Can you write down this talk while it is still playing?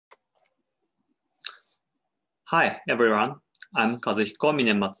Hi everyone, I'm Kazuhiko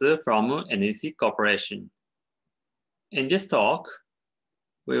Minematsu from NEC Corporation. In this talk,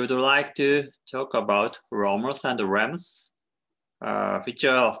 we would like to talk about Romulus and Remus, feature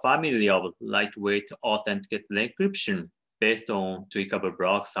a family of lightweight authenticated encryption based on tweakable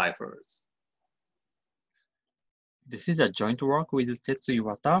block ciphers. This is a joint work with Tetsu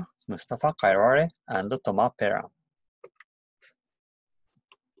Iwata, Mustafa, Khairallah, and Peyrin.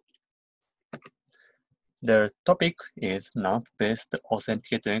 The topic is NAND-based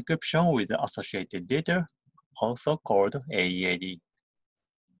authenticated encryption with associated data, also called AEAD.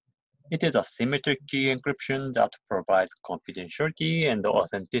 It is a symmetric key encryption that provides confidentiality and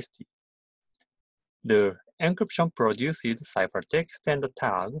authenticity. The encryption produces ciphertext and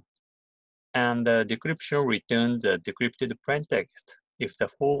tag, and the decryption returns the decrypted plaintext if the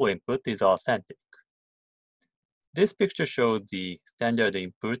full input is authentic. This picture shows the standard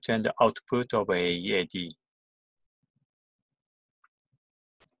input and output of AEAD.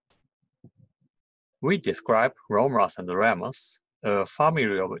 We describe Romulus and Remus, a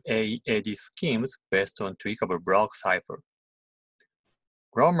family of AEAD schemes based on tweakable block cipher.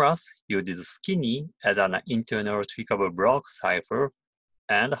 Romulus uses Skinny as an internal tweakable block cipher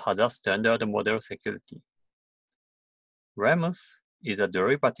and has a standard model security. Remus is a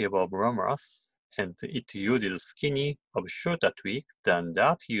derivative of Romulus, and it uses Skinny of shorter tweak than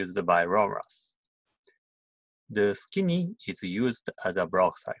that used by Romulus. The Skinny is used as a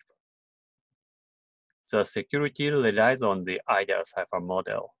block cipher. The security relies on the ideal cipher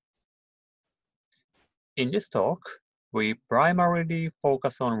model. In this talk, we primarily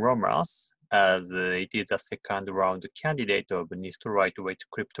focus on Romulus, as it is a second-round candidate of NIST lightweight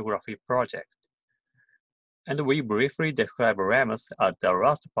cryptography project. And we briefly describe Remus at the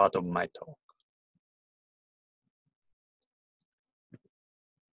last part of my talk.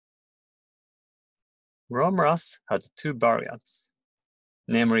 Romulus has two variants,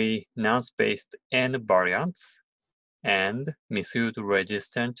 namely nonce-based N variants and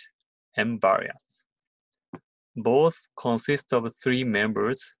misuse-resistant M variants. Both consist of 3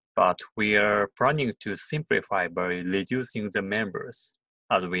 members, but we are planning to simplify by reducing the members,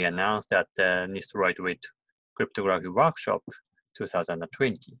 as we announced at the NIST Lightweight Cryptography Workshop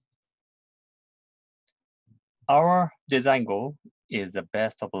 2020. Our design goal is the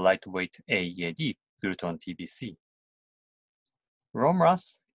best of lightweight AEAD built on TBC.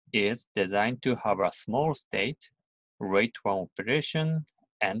 Romulus is designed to have a small state, rate 1 operation,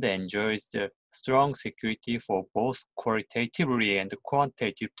 and enjoys the strong security for both qualitatively and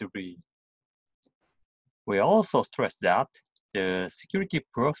quantitatively. We also stress that the security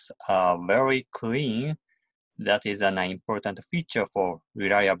proofs are very clean. That is an important feature for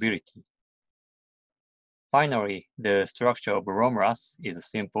reliability. Finally, the structure of Romulus is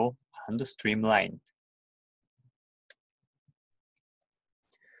simple and streamlined.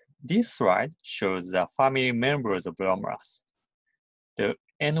 This slide shows the family members of Romulus. The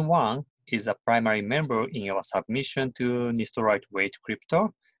N1 is a primary member in our submission to NIST lightweight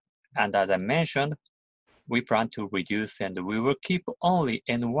crypto, and as I mentioned, we plan to reduce and we will keep only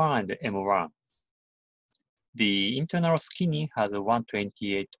N1 and M1. The internal Skinny has a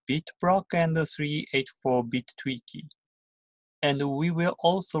 128-bit block and a 384-bit tweaky. And we will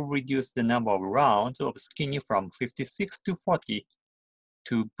also reduce the number of rounds of Skinny from 56 to 40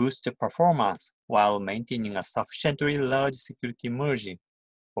 to boost the performance while maintaining a sufficiently large security margin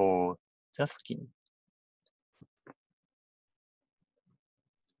for the Skinny.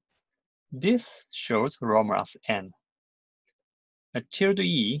 This shows Romulus N. A tilde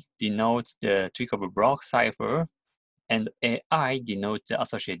E denotes the tweakable block cipher, and AI denotes the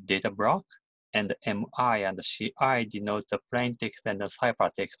associated data block, and MI and CI denote the plaintext and the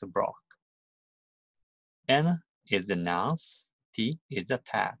ciphertext block. N is the nonce, T is the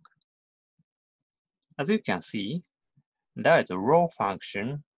tag. As you can see, there is a row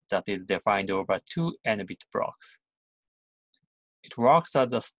function that is defined over 2 n-bit blocks. It works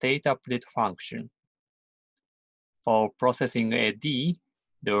as a state update function. For processing a D,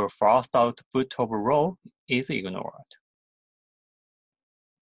 the first output of a row is ignored.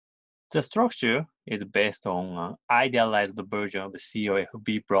 The structure is based on an idealized version of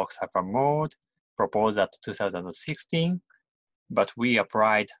COFB block cipher mode proposed at 2016, but we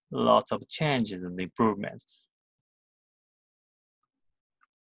applied lots of changes and improvements.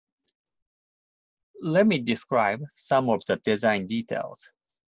 Let me describe some of the design details.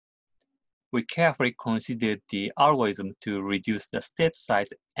 We carefully considered the algorithm to reduce the state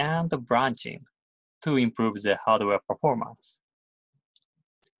size and the branching to improve the hardware performance.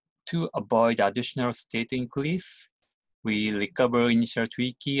 To avoid additional state increase, we recover initial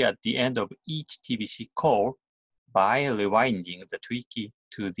tweaky at the end of each TBC call by rewinding the tweet key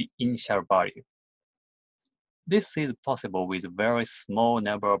to the initial value. This is possible with a very small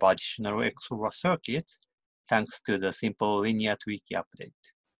number of additional XOR circuits thanks to the simple linear tweet key update.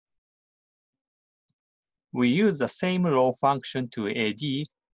 We use the same row function to AEAD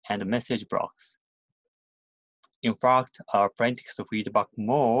and message blocks. In fact, our plaintext feedback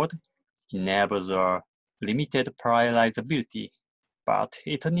mode enables a limited parallelizability, but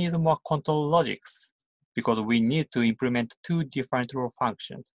it needs more control logics because we need to implement two different row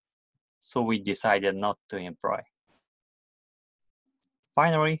functions, so we decided not to employ.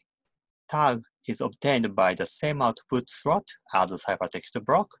 Finally, tag is obtained by the same output slot as the ciphertext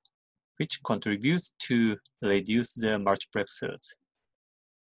block, which contributes to reduce the multiplexers.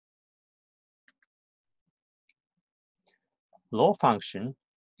 Row function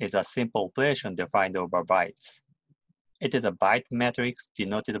is a simple operation defined over bytes. It is a byte matrix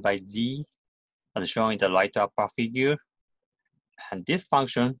denoted by Z, as shown in the right upper figure, and this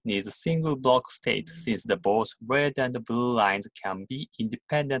function needs a single block state since the both red and blue lines can be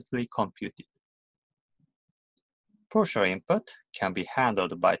independently computed. Partial input can be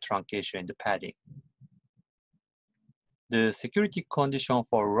handled by truncation and padding. The security condition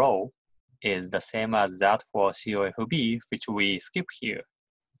for row is the same as that for COFB, which we skip here.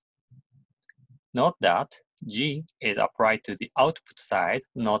 Note that G is applied to the output side,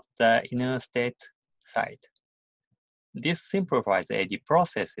 not the inner state side. This simplifies AD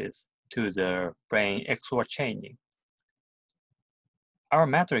processes to the plain XOR chaining. Our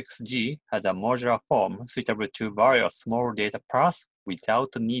matrix G has a modular form suitable to various small data paths without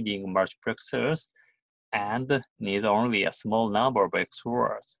needing multiplexers and needs only a small number of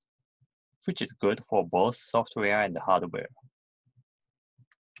XORs, which is good for both software and hardware.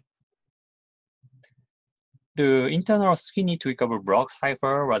 The internal skinny tweakable block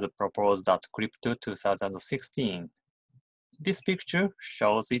cipher was proposed at Crypto 2016. This picture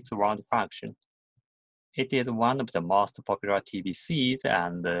shows its round function. It is one of the most popular TBCs,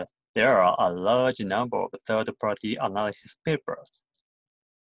 and there are a large number of third-party analysis papers.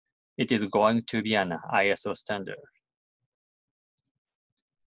 It is going to be an ISO standard.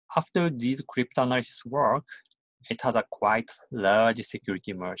 After these cryptanalysis work, it has a quite large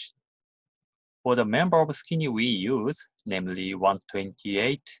security margin. For the member of Skinny we use, namely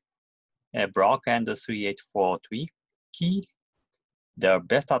 128 block and 384 tweak key, their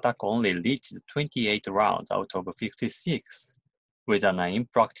best attack only reached 28 rounds out of 56, with an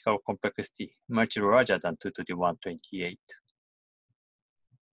impractical complexity much larger than 2 to the 128.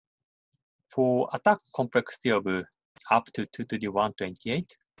 For attack complexity of up to 2 to the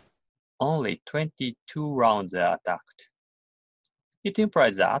 128, only 22 rounds are attacked. It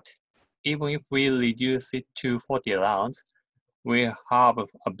implies that even if we reduce it to 40 rounds, we have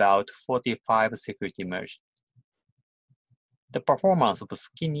about 45 security margin. The performance of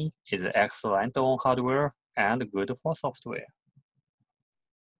Skinny is excellent on hardware and good for software.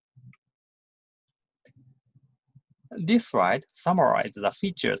 This slide summarizes the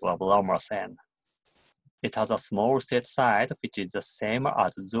features of Romulus N. It has a small set size which is the same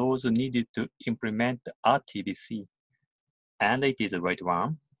as those needed to implement a TBC, and it is rate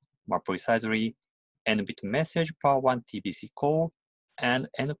 1, more precisely, n-bit message per 1 TBC call, and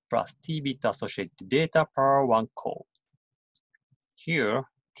n plus t-bit associated data per 1 call. Here,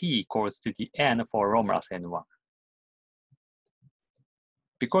 t equals to the n for Romulus N1.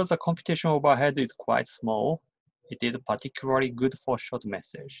 Because the computation overhead is quite small, it is particularly good for short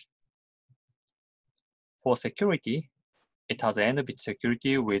message. For security, it has n-bit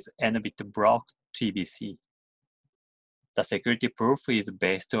security with n-bit block TBC. The security proof is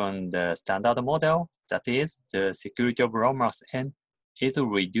based on the standard model, that is, the security of Romulus N is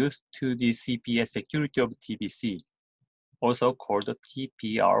reduced to the CPS security of TBC, also called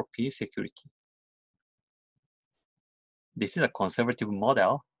TPRP security. This is a conservative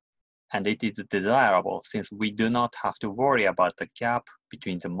model, and it is desirable since we do not have to worry about the gap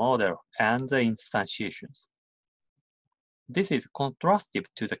between the model and the instantiations. This is contrastive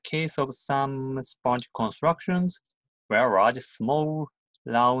to the case of some sponge constructions, where large, small,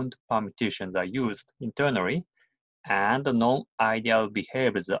 round permutations are used internally, and non-ideal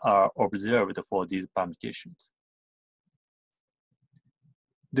behaviors are observed for these permutations.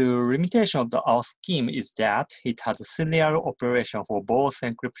 The limitation of our scheme is that it has a serial operation for both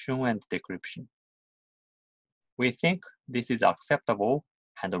encryption and decryption. We think this is acceptable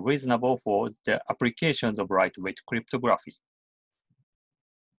and reasonable for the applications of lightweight cryptography.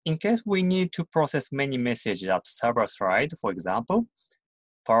 In case we need to process many messages at server side, for example,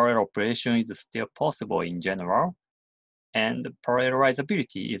 parallel operation is still possible in general, and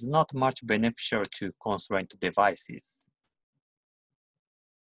parallelizability is not much beneficial to constrained devices.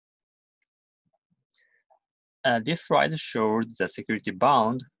 This slide shows the security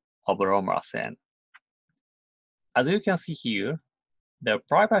bound of Romulus N. As you can see here, the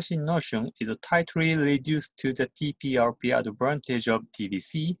privacy notion is tightly reduced to the TPRP advantage of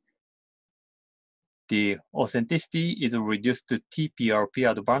TBC. The authenticity is reduced to TPRP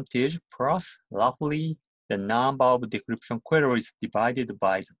advantage plus roughly the number of decryption queries divided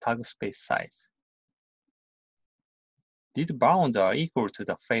by the tag space size. These bounds are equal to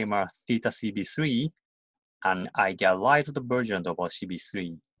the famous theta CB3, an idealized version of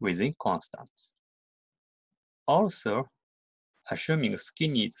CB3 within constants. Also, assuming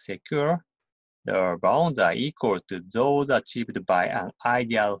skin is secure, the bounds are equal to those achieved by an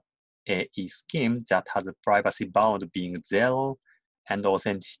ideal AE scheme that has a privacy bound being 0 and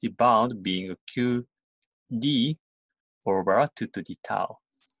authenticity bound being QD over 2 to the tau.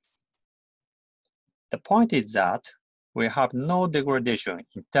 The point is that we have no degradation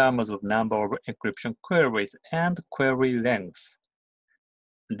in terms of number of encryption queries and query length.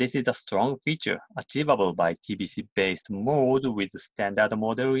 This is a strong feature achievable by TBC-based mode with standard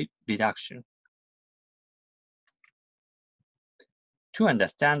model reduction. To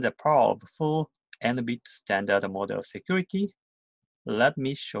understand the power of full n-bit standard model security, let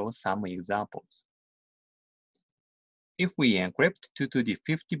me show some examples. If we encrypt 2 to the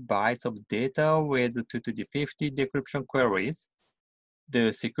 50 bytes of data with 2 to the 50 decryption queries,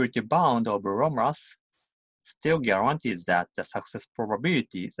 the security bound of Romulus still guarantees that the success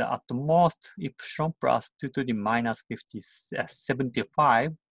probability is at most epsilon plus 2 to the minus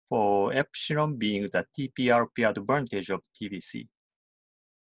 75 for epsilon being the TPRP advantage of TBC.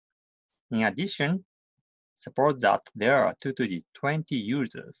 In addition, suppose that there are 2 to the 20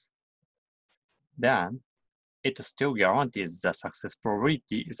 users. Then, it still guarantees the success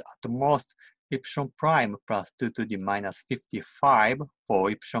probability is at most epsilon prime plus 2 to the minus 55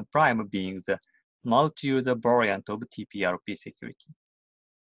 for epsilon prime being the multi-user variant of TPRP security.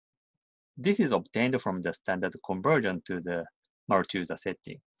 This is obtained from the standard conversion to the multi-user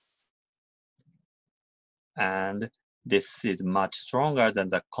setting. And this is much stronger than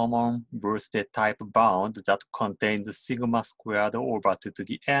the common birthday type bound that contains sigma squared over 2 to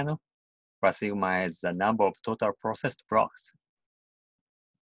the n, where sigma is the number of total processed blocks.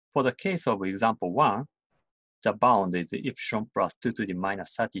 For the case of example 1, the bound is epsilon plus 2 to the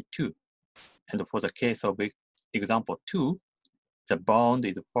minus 32. And for the case of example 2, the bound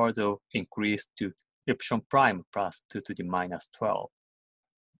is further increased to epsilon prime plus 2 to the minus 12.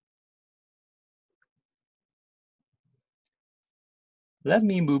 Let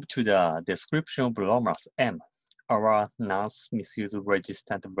me move to the description of Romulus M, our nonce misuse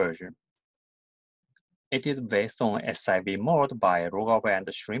resistant version. It is based on SIV mode by Rogaway and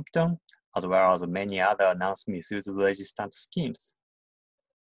Shrimpton, as well as many other nonce misuse resistant schemes.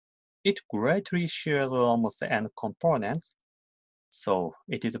 It greatly shares almost n components, so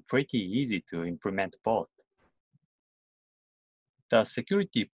it is pretty easy to implement both. The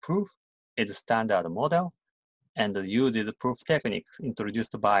security proof is standard model and uses proof techniques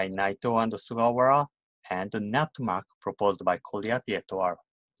introduced by Naito and Sugawara and NatMark proposed by Coliati et al.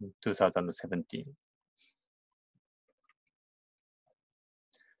 In 2017.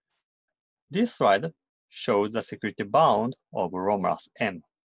 This slide shows the security bound of Romulus M.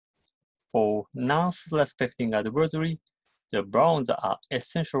 For nonce respecting adversary, the bounds are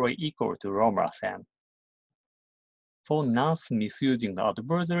essentially equal to Romulus M. For nonce misusing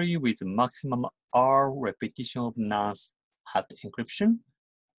adversary with maximum R repetition of nonce at encryption,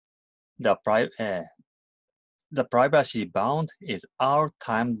 the privacy bound is R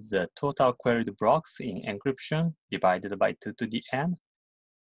times the total queried blocks in encryption divided by 2 to the n,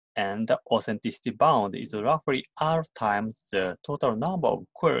 and the authenticity bound is roughly R times the total number of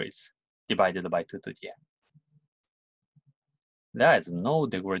queries divided by 2 to the n. There is no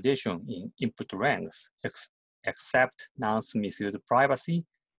degradation in input length except nonce misuse privacy,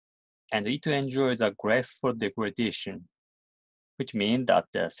 and it enjoys a graceful degradation, which means that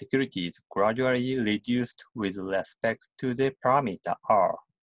the security is gradually reduced with respect to the parameter R.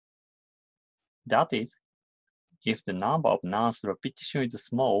 That is, if the number of nonce repetitions is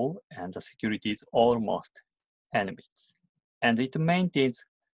small and the security is almost n bits, and it maintains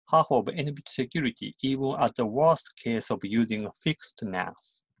half of n-bit security even at the worst case of using fixed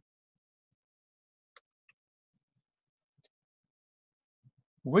nonce.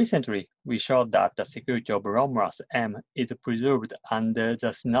 Recently, we showed that the security of Romulus M is preserved under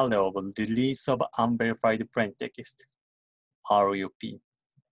the scenario of release of unverified plaintext, RUP.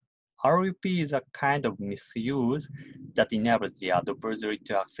 RUP is a kind of misuse that enables the adversary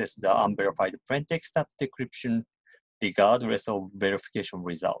to access the unverified plaintext decryption regardless of verification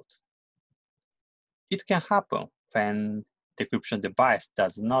result. It can happen when the decryption device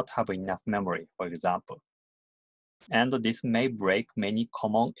does not have enough memory, for example. And this may break many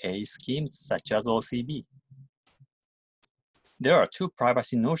common AE schemes such as OCB. There are two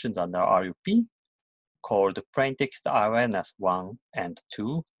privacy notions under RUP called plaintext awareness 1 and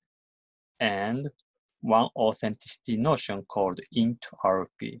 2, and one authenticity notion called int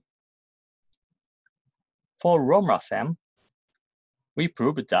RUP. For Romulus M, we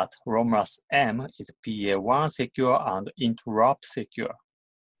proved that Romulus M is PA1 secure and interrupt secure.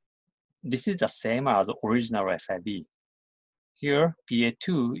 This is the same as original SIV. Here,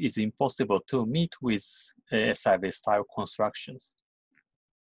 PA2 is impossible to meet with SIV style constructions.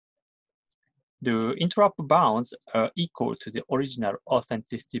 The interrupt bounds are equal to the original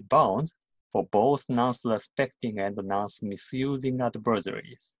authenticity bounds for both nonce-respecting and nonce-misusing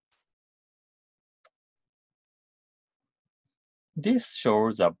adversaries. This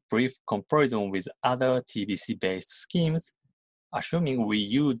shows a brief comparison with other TBC-based schemes, assuming we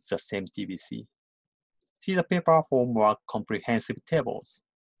use the same TBC. See the paper for more comprehensive tables.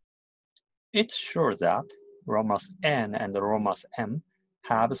 It shows that Romulus N and Romulus M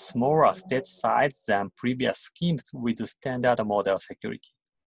have smaller state size than previous schemes with standard model security.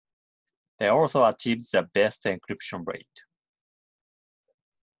 They also achieved the best encryption rate.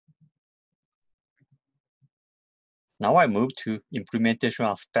 Now I move to implementation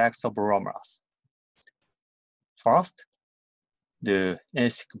aspects of Romulus. First, the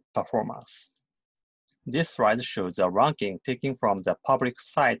ASIC performance. This slide shows a ranking taken from the public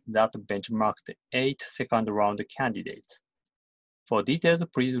site that benchmarked 8 second-round candidates. For details,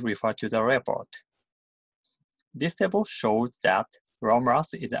 please refer to the report. This table shows that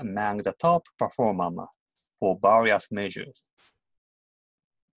Romulus is among the top performers for various measures.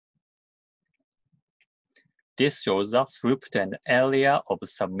 This shows the throughput and area of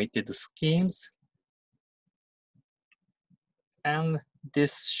submitted schemes, and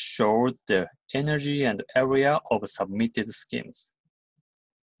this shows the energy and area of submitted schemes.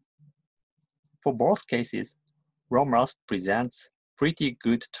 For both cases, Romulus presents pretty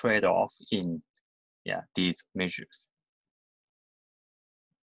good trade-off in these measures.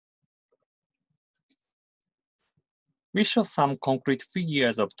 We show some concrete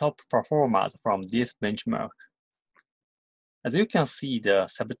figures of top performers from this benchmark. As you can see, the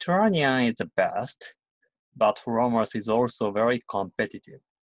Subterranean is the best, but Romulus is also very competitive.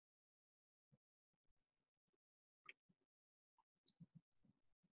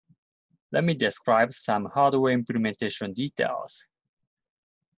 Let me describe some hardware implementation details.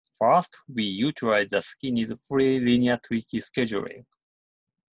 First, we utilize the skinny's free linear tweaky scheduling.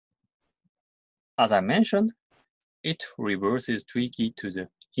 As I mentioned, it reverses tweaky to the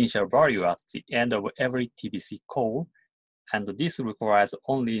initial value at the end of every TBC call, and this requires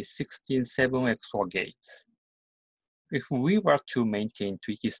only 16 7 XOR gates. If we were to maintain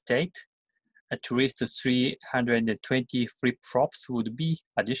tweaky state, at least 320 flip-flops would be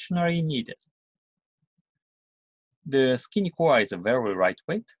additionally needed. The skinny core is very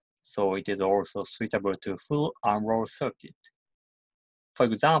lightweight, so it is also suitable to full unroll circuit. For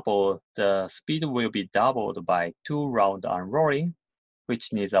example, the speed will be doubled by 2-round unrolling,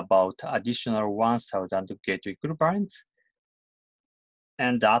 which needs about additional 1,000 gate equivalents,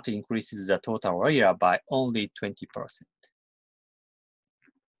 and that increases the total area by only 20%.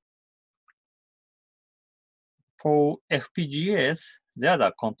 For FPGAs, there's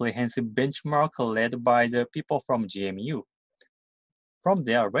a comprehensive benchmark led by the people from GMU. From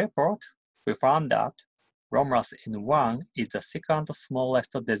their report, we found that Romulus N1 is the second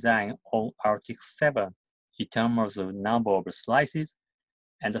smallest design on RTX 7 in terms of number of slices,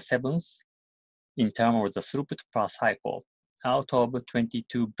 and the seventh in terms of the throughput per cycle out of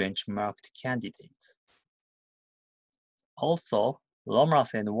 22 benchmarked candidates. Also,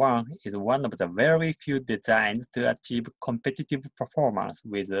 Romulus N1 is one of the very few designs to achieve competitive performance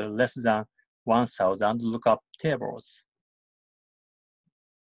with less than 1,000 lookup tables.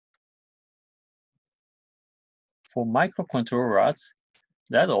 For microcontrollers,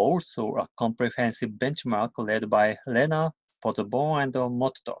 there's also a comprehensive benchmark led by Lena, Pozzobon, and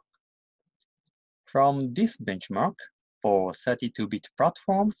Motodok. From this benchmark, for 32-bit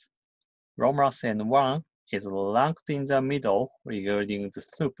platforms, Romulus N1 is ranked in the middle regarding the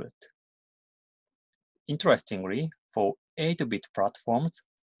throughput. Interestingly, for 8-bit platforms,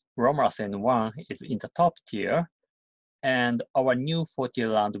 Romulus N1 is in the top tier, and our new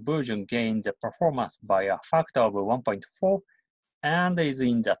 40-round version gained the performance by a factor of 1.4 and is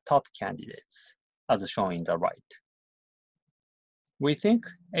in the top candidates, as shown in the right. We think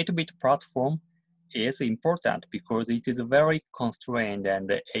 8-bit platform is important because it is very constrained and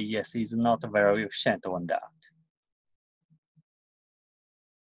the AES is not very efficient on that.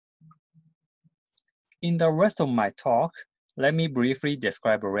 In the rest of my talk, let me briefly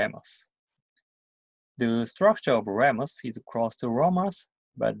describe Remus. The structure of Remus is close to Romulus,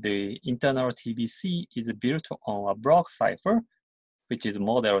 but the internal TBC is built on a block cipher, which is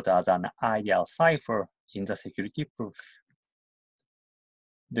modeled as an ideal cipher in the security proofs.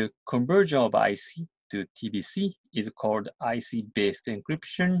 The conversion of IC to TBC is called IC-based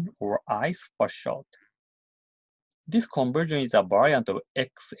encryption, or ICE for short. This conversion is a variant of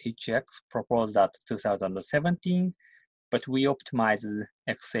XHX proposed at 2017, but we optimized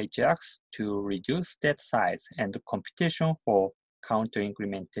XHX to reduce state size and computation for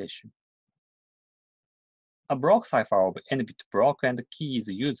counter-incrementation. A block cipher of n-bit block and key is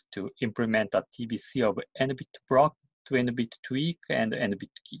used to implement a TBC of n-bit block to n-bit tweak and n-bit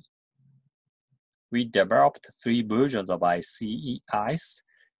key. We developed 3 versions of ICE,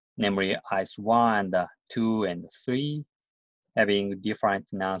 namely ICE 1, 2, and 3, having different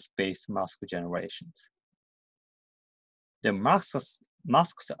nonce-based mask generations. The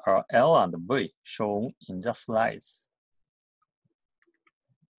masks are L and V, shown in the slides.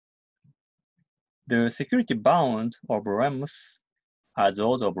 The security bound of Remus are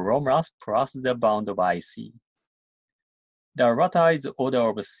those of Romulus plus the bound of IC. The latter is order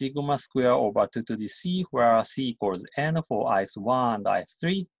of sigma square over 2 to the C, where C equals n for ICE 1 and ICE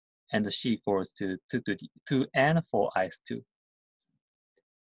 3, and C equals to 2 to the 2n for ICE 2.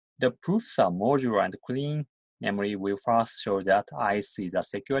 The proofs are modular and clean, namely we first show that ICE is a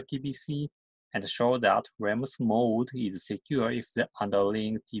secure TBC, and show that Remus mode is secure if the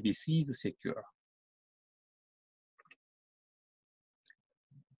underlying TBC is secure.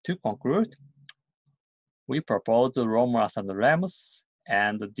 To conclude, we propose Romulus and Remus,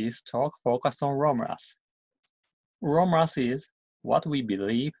 and this talk focuses on Romulus. Romulus is what we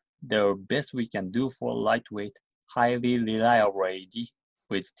believe the best we can do for lightweight, highly reliable AED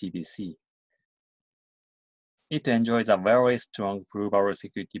with TBC. It enjoys a very strong provable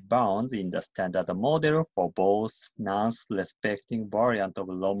security bounds in the standard model for both nonce-respecting variant of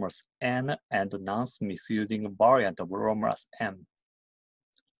Romulus N and nonce-misusing variant of Romulus M.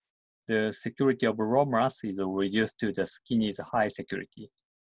 The security of Romulus is reduced to the Skinny's high security.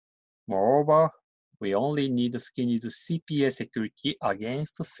 Moreover, we only need Skinny's CPA security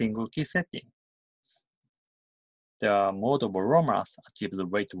against single key setting. The mode of Romulus achieves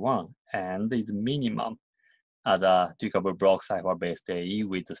rate 1 and is minimum as a tweakable block cipher-based AE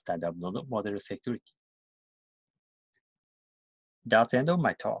with standard model security. That's the end of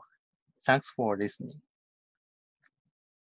my talk. Thanks for listening.